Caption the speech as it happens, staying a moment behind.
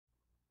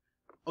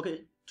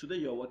Okay, today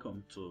you're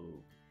welcome to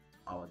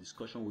our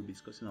discussion. We'll be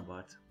discussing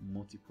about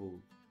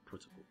multiple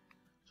protocol.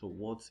 So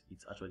what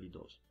it actually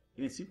does.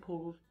 In a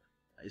simple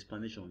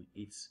explanation,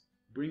 it's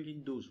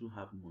bringing those who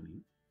have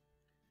money,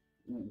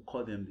 we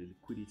call them the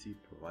liquidity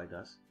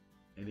providers,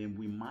 and then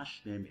we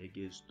match them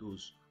against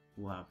those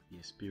who have the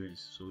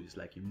experience. So it's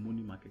like a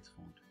money market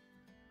fund.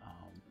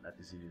 That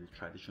is in the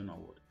traditional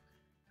world.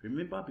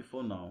 Remember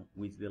before now,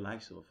 with the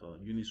likes of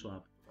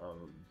Uniswap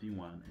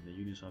V1 and the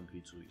Uniswap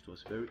V2, it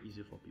was very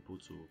easy for people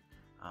to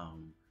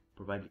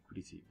provide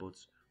liquidity. But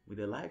with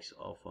the likes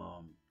of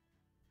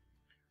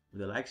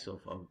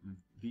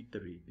V3,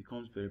 it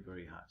becomes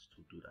very hard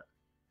to do that,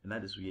 and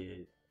that is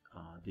where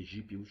the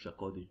GP, which are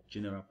called the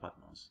general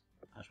partners,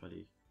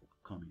 actually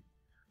come in.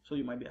 So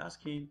you might be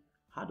asking,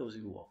 how does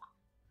it work?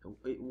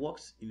 It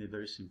works in a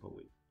very simple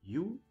way.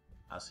 You,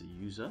 as a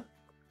user,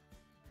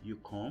 you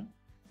come,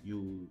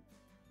 you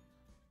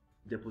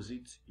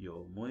deposit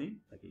your money,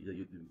 like your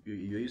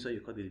user, you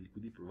call the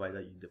liquidity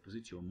provider, you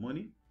deposit your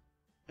money,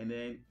 and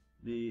then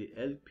the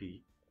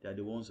LP, they are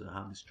the ones that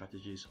have the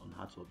strategies on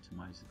how to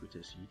optimize the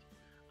greatest yield.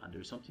 And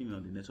there is something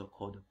on the network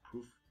called the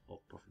proof of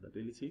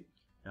profitability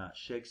that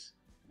checks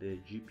the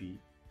GP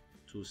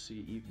to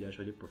see if they're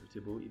actually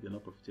profitable. If they're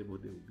not profitable,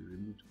 they will be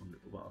removed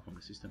from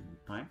the system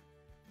in time.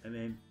 And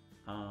then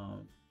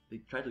they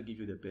try to give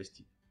you the best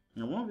tip.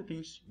 Now, one of the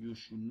things you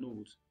should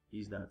note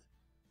is that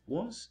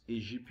once a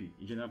GP,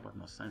 a general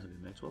partner, signs on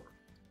the network,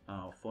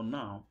 for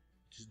now,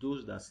 it is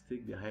those that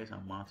stake the highest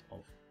amount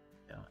of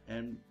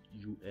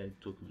MUL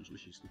tokens,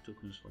 which is the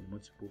tokens for the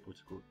multiple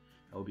protocol,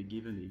 that will be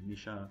given the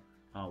initial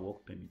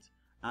work permit.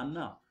 And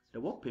now,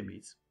 the work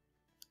permit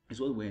is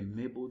what will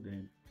enable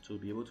them to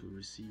be able to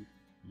receive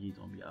yield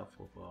on behalf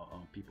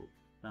of people.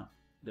 Now,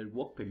 the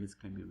work permits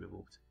can be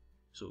revoked.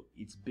 So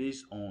it's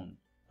based on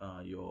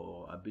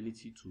your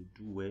ability to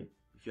do well.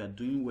 If you are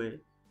doing well,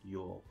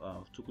 your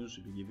tokens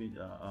should be given,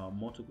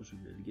 more tokens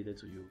should be delegated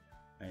to you.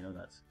 I know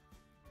that.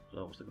 So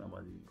I was talking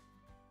about the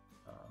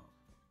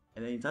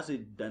and then it has a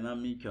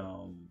dynamic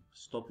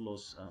stop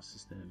loss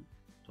system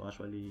to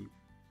actually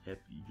help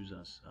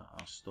users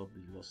stop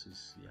the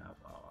losses they have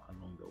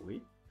along the way.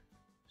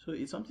 So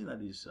it's something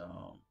that is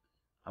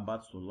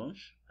about to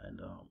launch, and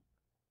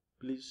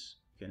please,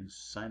 you can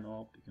sign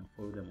up, you can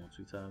follow them on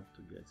Twitter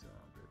to get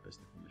the best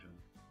information.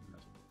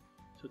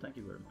 So thank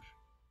you very much.